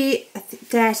got the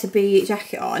Dare to Be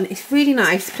jacket on. It's really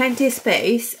nice, plenty of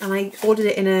space, and I ordered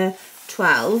it in a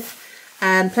 12.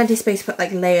 Plenty of space to put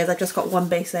like layers. I've just got one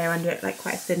base layer under it, like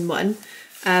quite a thin one.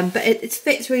 But it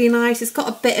fits really nice. It's got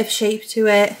a bit of shape to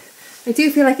it. I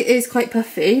do feel like it is quite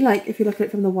puffy, like if you look at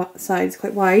it from the side, it's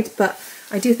quite wide, but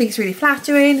I do think it's really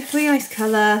flattering, really nice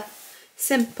colour,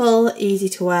 Simple, easy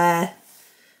to wear.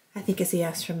 I think it's a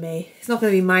yes from me. It's not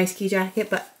going to be my ski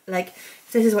jacket, but like if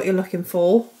this is what you're looking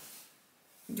for,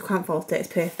 you can't fault it.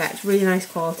 It's perfect. Really nice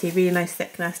quality, really nice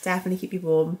thickness, definitely keep you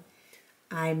warm.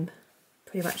 I'm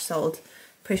pretty much sold.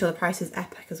 Pretty sure the price is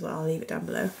epic as well. I'll leave it down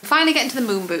below. Finally getting to the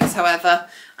moon boots, however.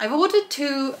 I've ordered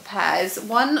 2 pairs.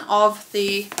 One of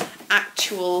the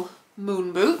actual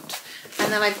moon boot,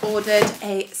 and then I've ordered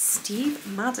a Steve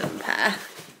Madden pair.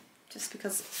 Just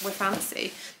because we're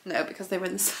fancy. No, because they were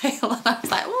in the sale and I was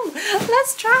like, oh,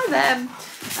 let's try them.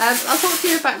 I'll talk to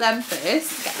you about them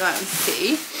first, get them out and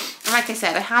see. And like I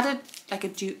said, I had a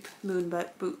dupe moon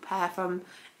boot pair from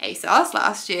Asos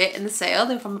last year in the sale.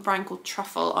 They were from a brand called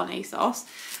Truffle on Asos.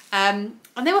 And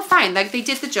they were fine, like they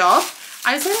did the job.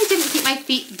 I would say they didn't keep my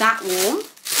feet that warm.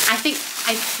 I think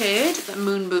I've heard that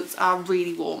moon boots are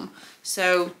really warm.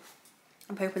 So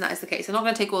I'm hoping that is the case. I'm not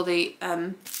going to take all the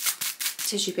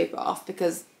tissue paper off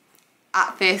because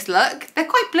at first look they're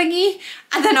quite blingy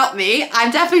and they're not me. I'm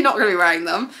definitely not going to be wearing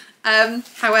them.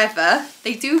 However,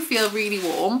 they do feel really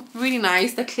warm, really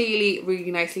nice. They're clearly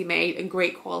really nicely made and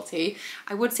great quality.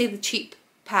 I would say the cheap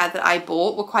pair that I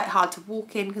bought were quite hard to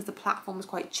walk in because the platform was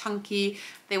quite chunky.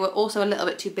 They were also a little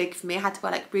bit too big for me. I had to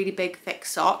wear like really big thick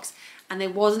socks and there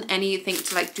wasn't anything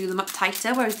to like do them up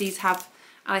tighter, whereas these have,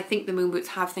 and I think the moon boots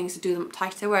have things to do them up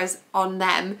tighter, whereas on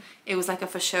them it was like a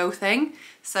for show thing.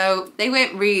 So they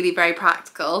weren't really very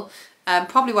practical.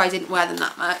 Probably why I didn't wear them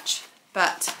that much,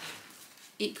 but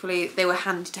equally they were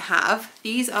handy to have.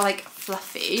 These are like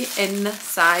fluffy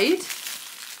inside.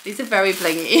 These are very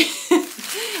blingy.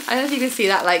 I don't know if you can see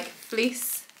that like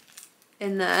fleece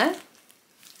in there.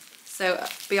 So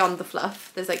beyond the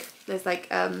fluff, there's like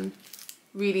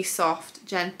really soft,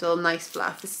 gentle, nice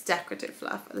fluff. This is decorative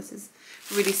fluff. This is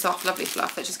really soft, lovely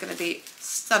fluff that's just going to be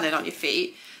stunning on your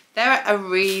feet. They're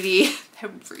actually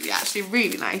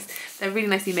really nice. They're really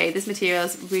nicely made. This material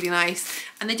is really nice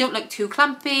and they don't look too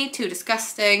clumpy, too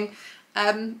disgusting.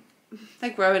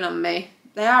 They're growing on me.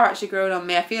 They are actually growing on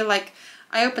me. I feel like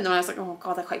I opened them and I was like, oh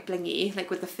god, they're quite blingy, like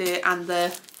with the fur and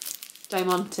the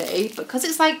diamante. But because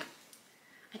it's like,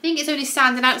 I think it's only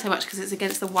standing out so much because it's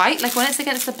against the white. Like when it's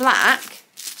against the black,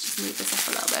 let's just move this up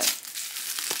a little bit.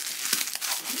 I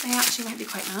think they actually might be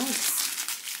quite nice.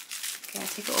 Okay, I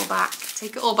take it all back.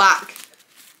 Take it all back.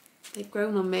 They've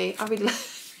grown on me. I really like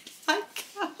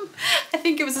them. I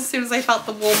think it was as soon as I felt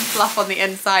the warm fluff on the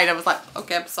inside, I was like,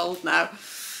 okay, I'm sold now.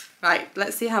 Right,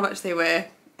 let's see how much they were.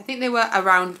 I think they were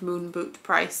around moon boot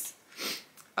price.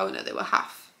 Oh no, they were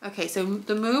half. Okay, so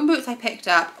the moon boots I picked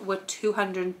up were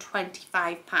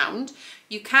 £225.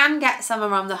 You can get some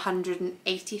around the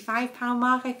 £185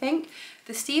 mark, I think.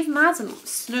 The Steve Madden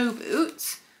snow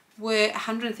boots were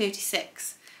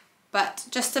 £136. But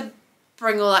just to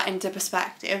bring all that into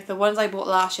perspective, the ones I bought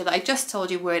last year that I just told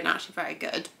you weren't actually very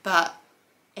good. But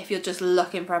if you're just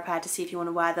looking for a pair to see if you want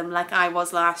to wear them like I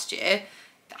was last year,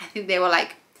 I think they were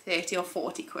like 30 or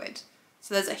 40 quid.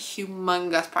 So there's a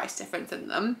humongous price difference in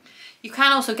them. You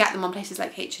can also get them on places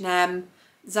like H&M.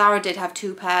 Zara did have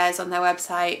 2 pairs on their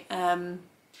website.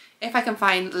 If I can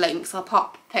find links, I'll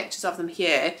pop pictures of them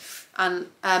here. And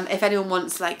if anyone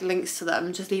wants like links to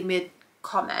them, just leave me a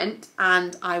comment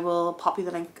and I will pop you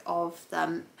the link of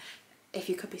them. If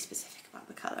you could be specific about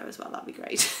the colour as well, that'd be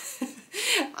great.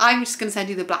 I'm just going to send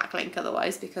you the black link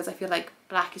otherwise because I feel like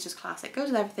black is just classic. Goes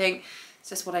with everything. It's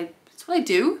just what I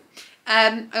do.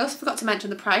 I also forgot to mention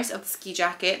the price of the ski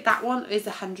jacket. That one is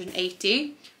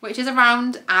 180, which is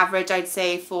around average, I'd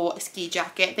say, for a ski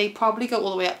jacket. They probably go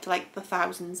all the way up to like the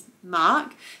thousands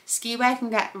mark. Ski wear can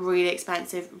get really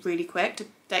expensive really quick.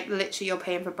 Like literally you're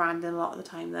paying for branding a lot of the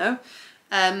time though.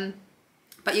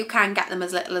 But you can get them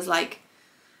as little as like,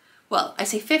 well, I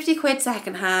say 50 quid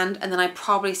second hand, and then I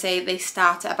probably say they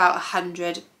start at about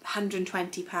 100,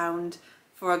 £120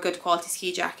 for a good quality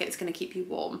ski jacket. It's going to keep you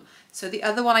warm. So the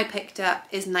other one I picked up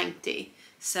is 90.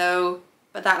 So,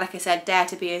 but that, like I said, Dare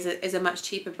to Be is a much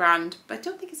cheaper brand, but I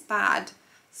don't think it's bad.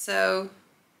 So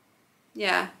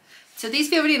yeah, so these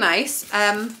feel really nice.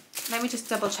 Let me just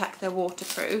double check they're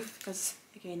waterproof because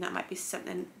again, that might be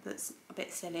something that's a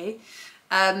bit silly.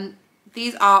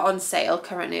 These are on sale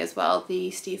currently as well,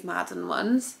 the Steve Madden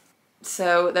ones.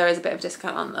 So there is a bit of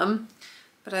discount on them,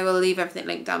 but I will leave everything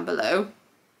linked down below.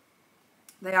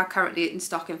 They are currently in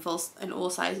stock in all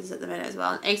sizes at the minute as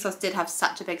well. And Asos did have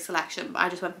such a big selection, but I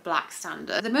just went for black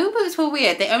standard. The moon boots were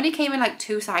weird. They only came in like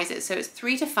 2 sizes. So it's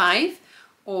 3 to 5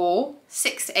 or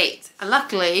 6 to 8. And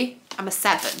luckily I'm a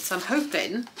 7. So I'm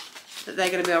hoping that they're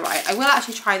going to be all right. I will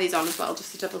actually try these on as well,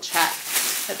 just to double check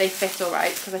that they fit all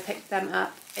right, because I picked them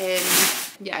up in,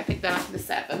 yeah, I picked them up in the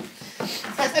 7. So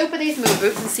let's open these moon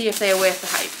boots and see if they are worth the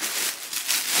hype.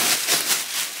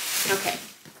 Okay,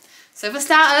 so for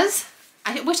starters,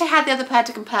 I wish I had the other pair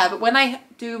to compare, but when I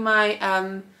do my,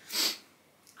 oh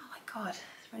my god,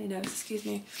 it's runny nose, excuse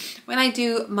me. When I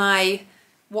do my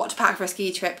what to pack for a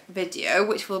ski trip video,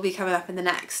 which will be coming up in the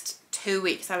next 2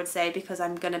 weeks, I would say, because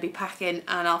I'm going to be packing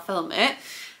and I'll film it,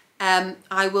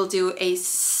 I will do a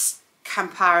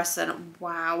comparison.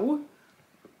 Wow.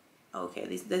 Okay,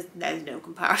 there's no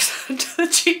comparison to the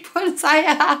cheap ones I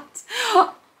had.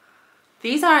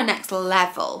 These are next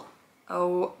level.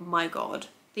 Oh my god.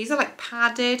 These are like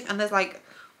padded and there's like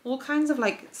all kinds of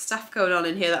like stuff going on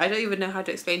in here that I don't even know how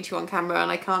to explain to you on camera,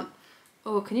 and I can't.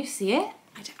 Oh, can you see it?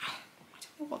 I don't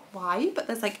know why, but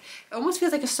there's like, it almost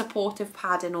feels like a supportive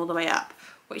padding all the way up,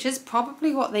 which is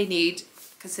probably what they need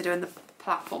considering the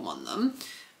platform on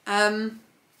them.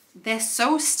 They're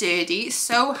so sturdy,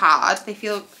 so hard. They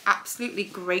feel absolutely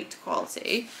great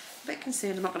quality. I'm a bit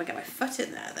concerned I'm not going to get my foot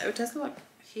in there though. It doesn't look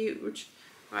huge.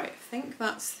 Right, I think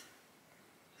that's,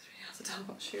 I really have to tell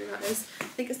what shoe that is. I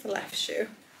think it's the left shoe.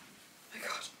 Oh my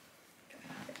god.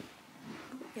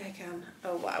 Yeah, I can.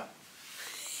 Oh wow.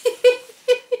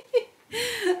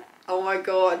 Oh my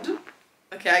god.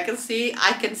 Okay, I can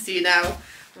see now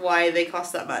why they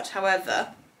cost that much.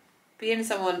 However, being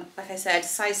someone, like I said,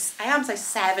 I am size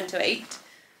 7 to 8,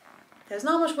 there's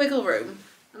not much wiggle room,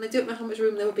 and I don't know how much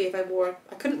room there would be if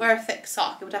I couldn't wear a thick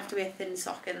sock. It would have to be a thin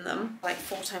sock in them, like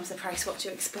 4 times the price what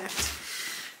you expect.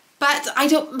 But I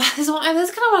don't, this is kind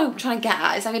of what I'm trying to get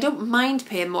at, is like I don't mind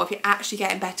paying more if you're actually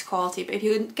getting better quality, but if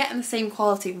you're getting the same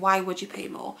quality, why would you pay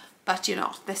more? But you're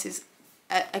not. This is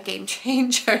a game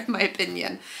changer in my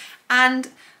opinion. And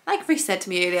like Reece said to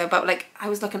me earlier about, like, I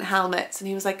was looking at helmets and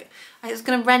he was like, I was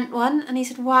going to rent one, and he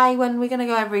said, why, when we're going to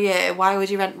go every year, why would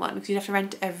you rent one? Because you'd have to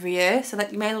rent it every year, so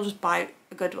that you may as well just buy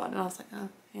a good one. And I was like, oh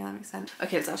yeah, that makes sense.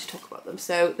 Okay, let's actually talk about them.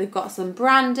 So they've got some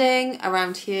branding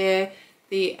around here,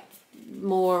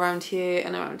 more around here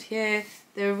and around here.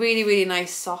 They're a really, really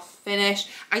nice soft finish.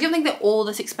 I don't think they're all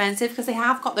this expensive because they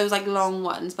have got those like long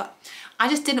ones, but I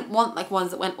just didn't want like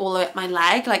ones that went all the way up my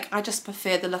leg. Like, I just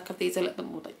prefer the look of these a little bit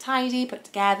more like tidy, put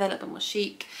together, a little bit more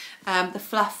chic. The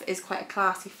fluff is quite a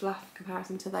classy fluff in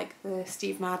comparison to like the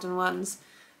Steve Madden ones.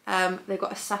 They've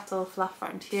got a subtle fluff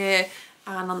around here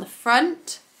and on the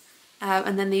front.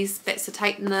 And then these bits to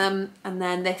tighten them, and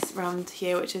then this round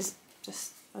here, which is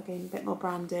just, again, a bit more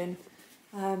branding.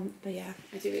 But yeah,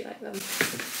 I do really like them.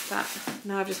 But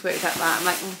now I've just worked out that, I'm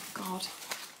like, oh god,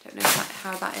 I don't know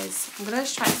how that is. I'm going to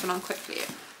just try this one on quickly.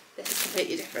 This is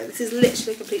completely different. This is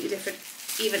literally completely different,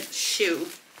 even shoe.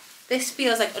 This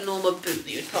feels like a normal boot that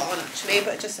you would put on actually,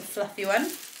 but just a fluffy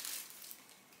one.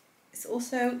 It's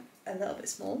also a little bit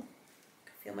small. I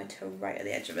can feel my toe right at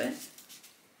the edge of it.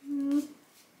 Is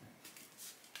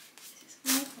it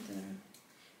small? I don't know.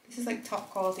 This is like top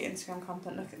quality Instagram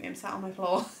content. Look at me, I'm sat on my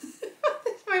floor.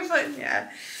 My foot, yeah.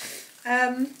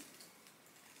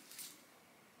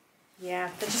 Yeah,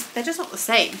 they're just not the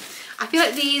same. I feel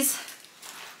like these,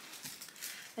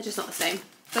 they're just not the same.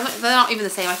 They're not even the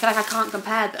same. I feel like I can't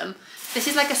compare them. This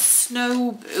is like a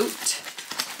snow boot,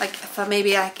 like for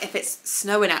maybe like if it's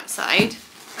snowing outside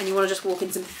and you want to just walk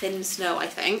in some thin snow, I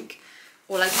think.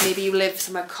 Or like maybe you live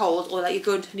somewhere cold, or like you're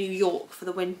going to New York for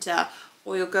the winter,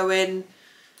 or you're going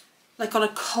like on a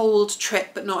cold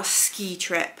trip but not a ski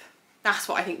trip. That's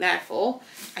what I think they're for.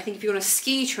 I think if you're on a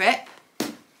ski trip,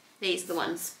 these are the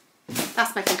ones.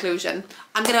 That's my conclusion.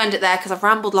 I'm going to end it there because I've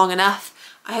rambled long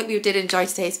enough. I hope you did enjoy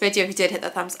today's video. If you did, hit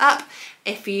that thumbs up.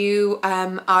 If you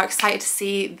are excited to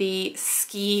see the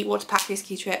what to pack for your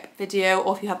ski trip video,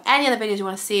 or if you have any other videos you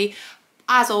want to see,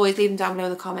 as always, leave them down below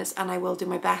in the comments and I will do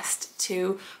my best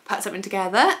to put something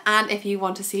together. And if you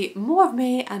want to see more of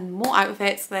me and more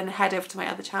outfits, then head over to my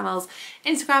other channels,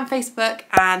 Instagram, Facebook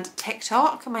and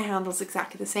TikTok. My handle's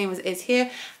exactly the same as it is here,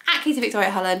 at Katie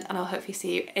Victoria Holland, and I'll hopefully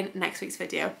see you in next week's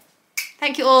video.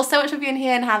 Thank you all so much for being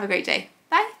here and have a great day.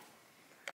 Bye.